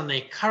based on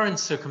their current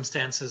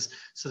circumstances,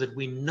 so that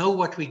we know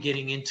what we're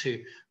getting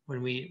into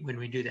when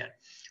we do that.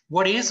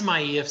 What is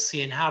my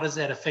EFC and how does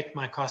that affect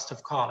my cost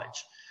of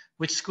college?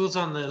 Which schools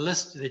on the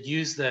list that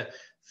use the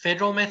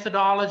federal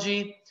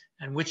methodology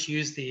and which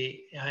use the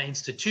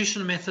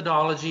institutional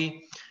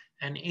methodology?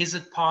 And is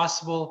it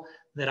possible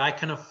that I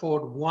can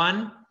afford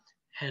one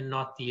and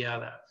not the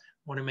other?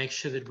 I want to make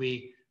sure that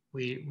we're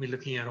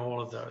looking at all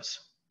of those.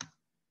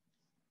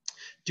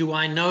 Do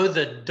I know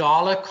the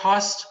dollar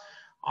cost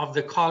of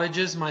the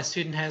colleges my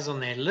student has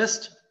on their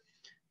list?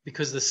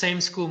 Because the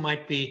same school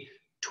might be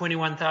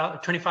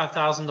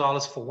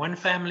 $25,000 for one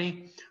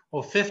family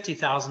or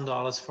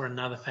 $50,000 for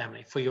another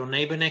family. For your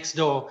neighbor next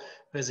door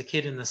who has a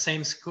kid in the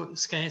same school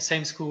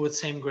with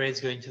same grades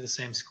going to the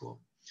same school.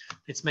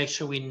 Let's make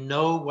sure we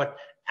know what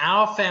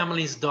our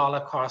family's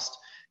dollar cost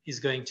is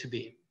going to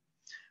be.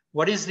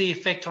 What is the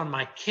effect on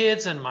my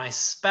kids and my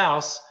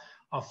spouse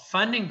of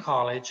funding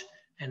college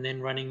and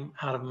then running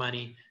out of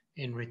money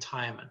in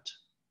retirement?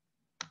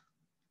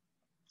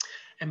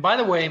 And by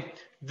the way,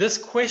 this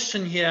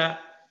question here,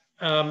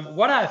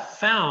 what I've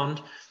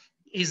found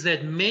is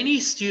that many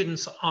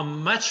students are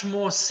much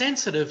more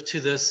sensitive to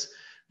this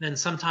than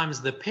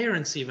sometimes the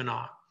parents even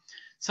are.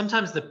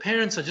 Sometimes the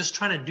parents are just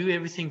trying to do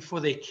everything for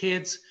their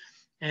kids,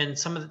 and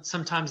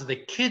sometimes the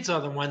kids are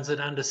the ones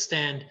that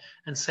understand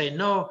and say,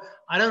 no,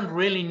 I don't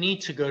really need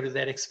to go to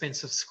that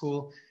expensive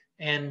school.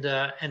 And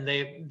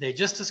they're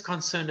just as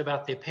concerned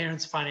about their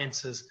parents'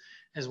 finances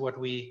as what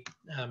we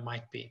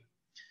might be.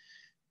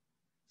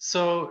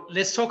 So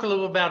let's talk a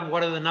little about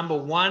what are the number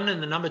one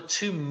and the number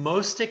two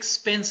most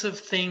expensive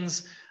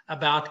things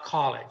about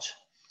college.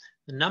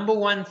 The number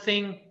one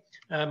thing,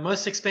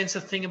 most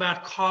expensive thing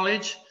about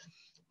college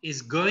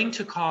is going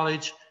to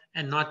college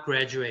and not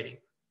graduating.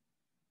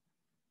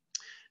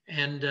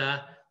 And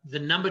the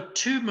number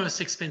two most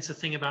expensive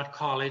thing about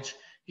college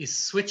is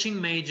switching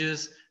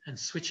majors and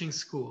switching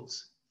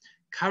schools.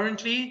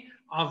 Currently,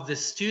 of the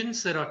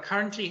students that are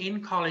currently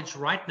in college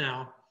right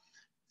now,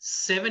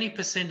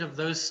 70% of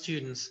those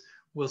students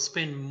will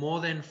spend more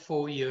than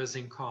 4 years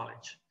in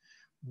college.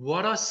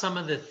 What are some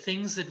of the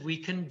things that we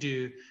can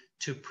do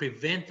to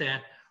prevent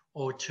that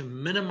or to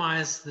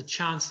minimize the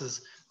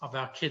chances of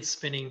our kids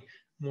spending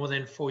more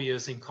than 4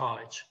 years in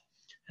college?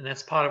 And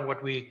that's part of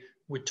what we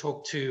would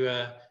talk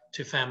to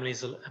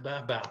families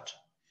about.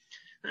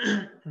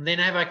 Then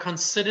have I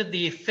considered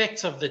the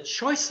effects of the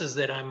choices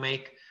that I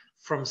make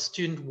from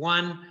student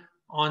one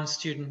on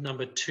student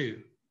number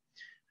two?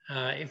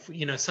 If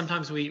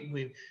sometimes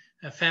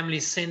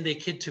families send their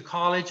kid to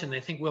college and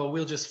they think, well,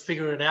 we'll just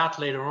figure it out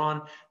later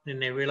on. Then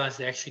they realize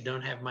they actually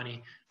don't have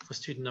money for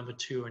student number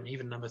two and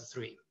even number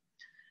three.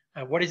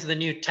 What is the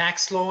new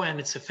tax law and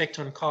its effect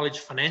on college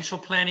financial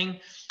planning?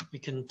 We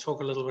can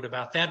talk a little bit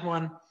about that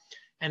one.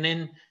 And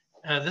then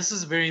this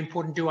is very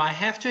important. Do I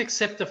have to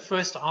accept the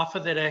first offer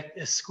that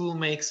a school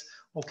makes,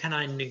 or can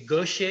I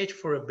negotiate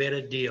for a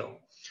better deal?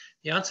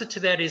 The answer to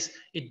that is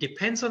it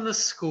depends on the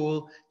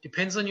school,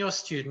 depends on your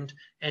student,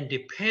 and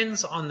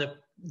depends on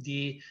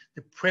the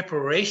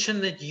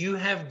preparation that you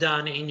have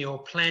done in your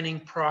planning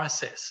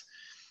process.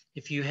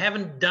 If you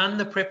haven't done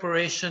the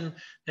preparation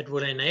that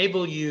will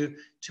enable you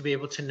to be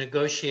able to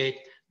negotiate,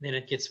 then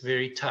it gets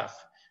very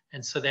tough.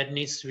 And so that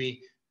needs to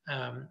be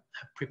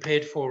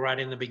prepared for right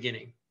in the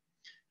beginning.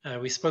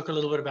 We spoke a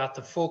little bit about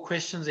the 4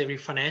 questions every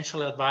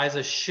financial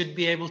advisor should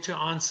be able to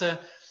answer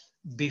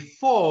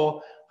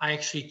before I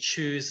actually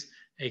choose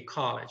a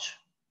college.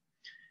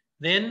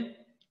 Then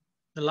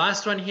the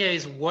last one here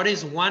is, what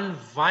is one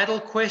vital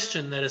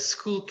question that a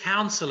school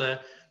counselor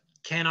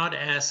cannot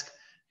ask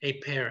a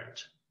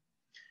parent?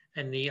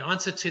 And the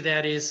answer to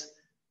that is,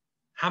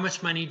 how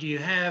much money do you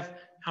have?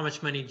 How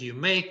much money do you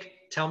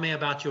make? Tell me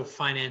about your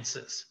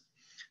finances.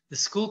 The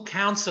school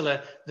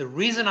counselor, the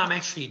reason I'm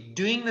actually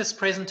doing this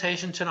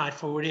presentation tonight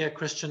for Whittier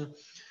Christian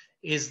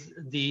is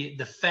the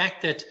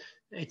fact that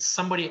it's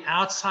somebody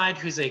outside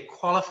who's a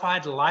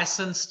qualified,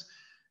 licensed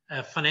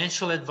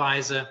financial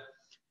advisor,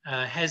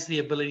 has the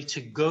ability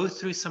to go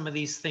through some of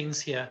these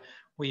things here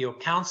where your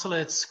counselor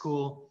at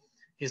school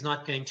is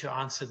not going to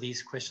answer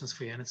these questions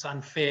for you, and it's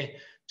unfair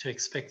to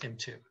expect them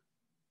to.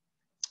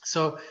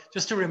 So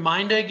just a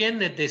reminder again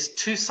that there's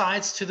 2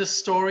 sides to the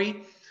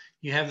story.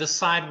 You have the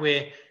side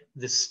where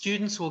the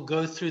students will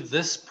go through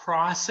this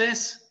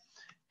process,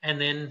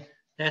 and then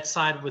that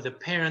side with the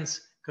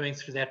parents going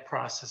through that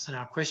process. And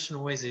our question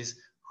always is,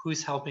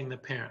 who's helping the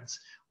parents?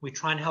 We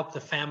try and help the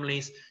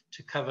families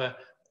to cover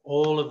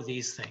all of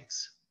these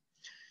things.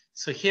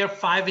 So here are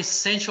 5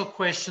 essential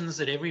questions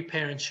that every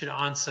parent should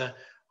answer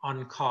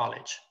on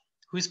college.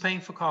 Who's paying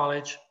for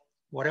college?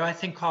 What do I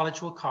think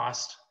college will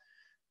cost?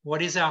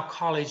 What is our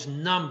college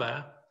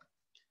number?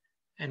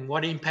 And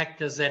what impact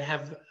does that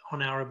have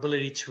on our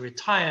ability to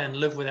retire and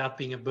live without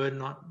being a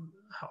burden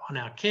on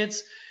our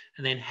kids?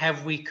 And then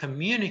have we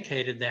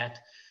communicated that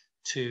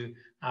to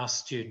our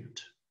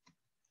student?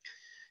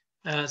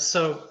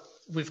 So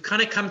we've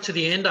kind of come to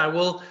the end. I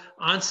will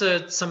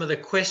answer some of the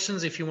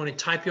questions if you want to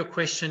type your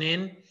question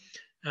in.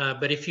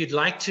 But if you'd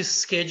like to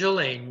schedule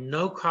a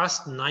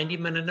no-cost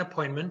 90-minute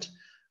appointment,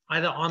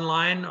 either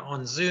online,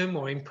 on Zoom,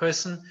 or in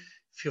person,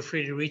 feel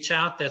free to reach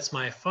out. That's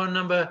my phone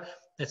number.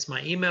 That's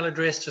my email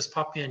address. Just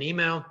pop me an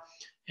email,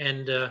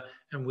 and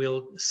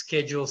we'll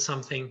schedule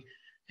something,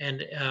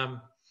 and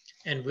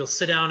we'll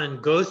sit down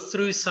and go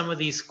through some of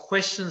these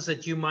questions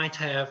that you might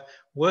have,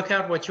 work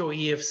out what your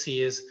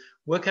EFC is,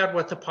 work out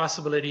what the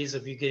possibilities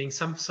of you getting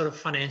some sort of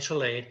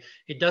financial aid.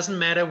 It doesn't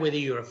matter whether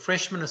you're a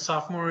freshman, a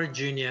sophomore, or a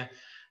junior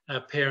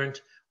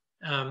parent,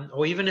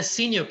 or even a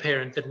senior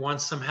parent that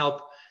wants some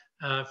help.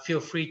 Feel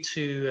free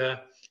to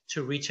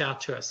reach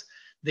out to us.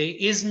 There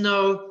is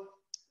no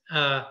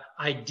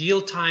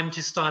ideal time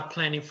to start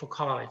planning for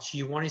college.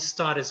 You want to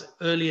start as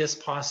early as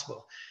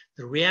possible.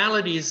 The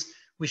reality is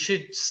we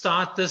should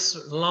start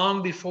this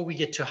long before we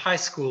get to high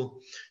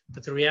school,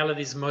 but the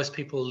reality is most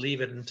people leave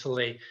it until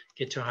they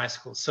get to high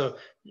school. So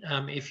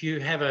if you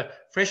have a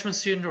freshman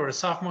student or a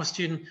sophomore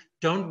student,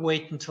 don't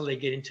wait until they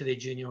get into their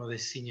junior or their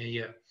senior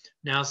year.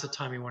 Now's the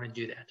time you want to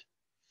do that.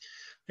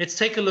 Let's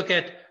take a look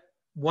at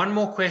one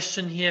more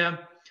question here.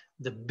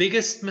 The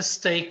biggest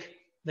mistake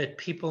that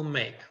people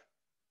make.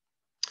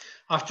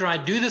 After I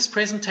do this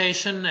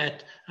presentation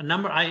at a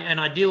number,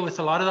 I deal with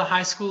a lot of the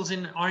high schools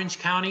in Orange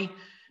County,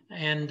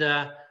 and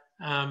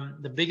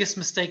the biggest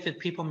mistake that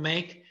people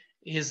make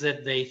is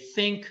that they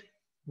think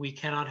we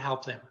cannot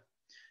help them.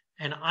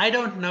 And I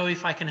don't know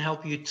if I can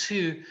help you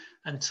too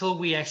until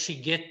we actually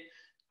get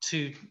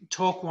to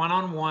talk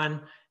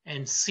one-on-one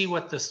and see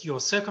what your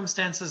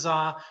circumstances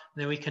are.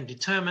 Then we can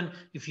determine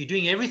if you're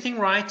doing everything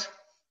right.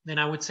 Then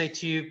I would say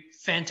to you,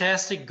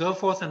 fantastic, go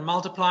forth and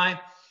multiply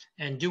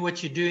and do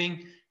what you're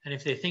doing. And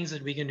if there are things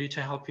that we can do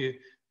to help you,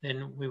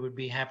 then we would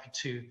be happy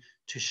to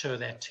show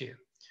that to you.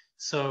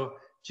 So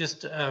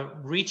just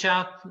reach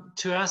out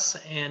to us,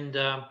 and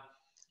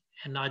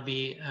I'll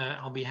be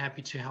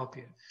happy to help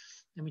you.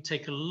 Let me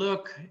take a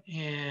look,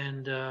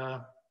 and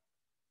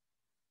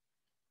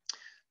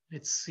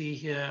let's see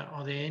here.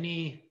 Are there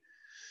any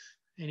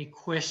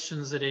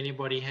questions that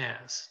anybody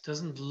has?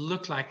 Doesn't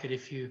look like it.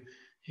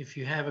 If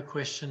you have a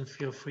question,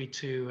 feel free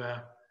to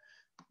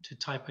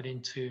type it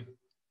into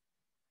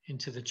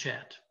the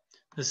chat.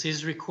 This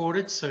is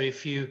recorded, so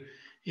if you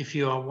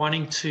are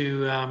wanting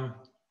to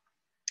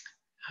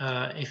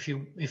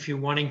if you're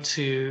wanting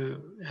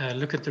to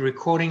look at the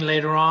recording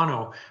later on,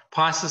 or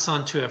pass this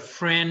on to a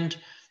friend,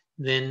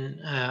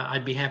 then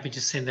I'd be happy to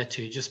send that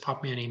to you. Just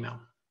pop me an email.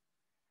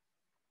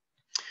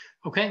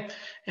 Okay,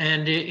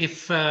 and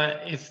if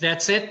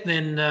that's it,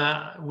 then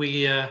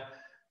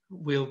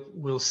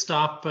we'll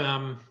stop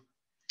that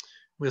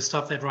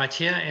right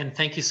here. And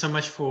thank you so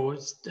much for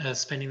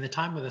spending the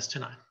time with us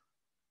tonight.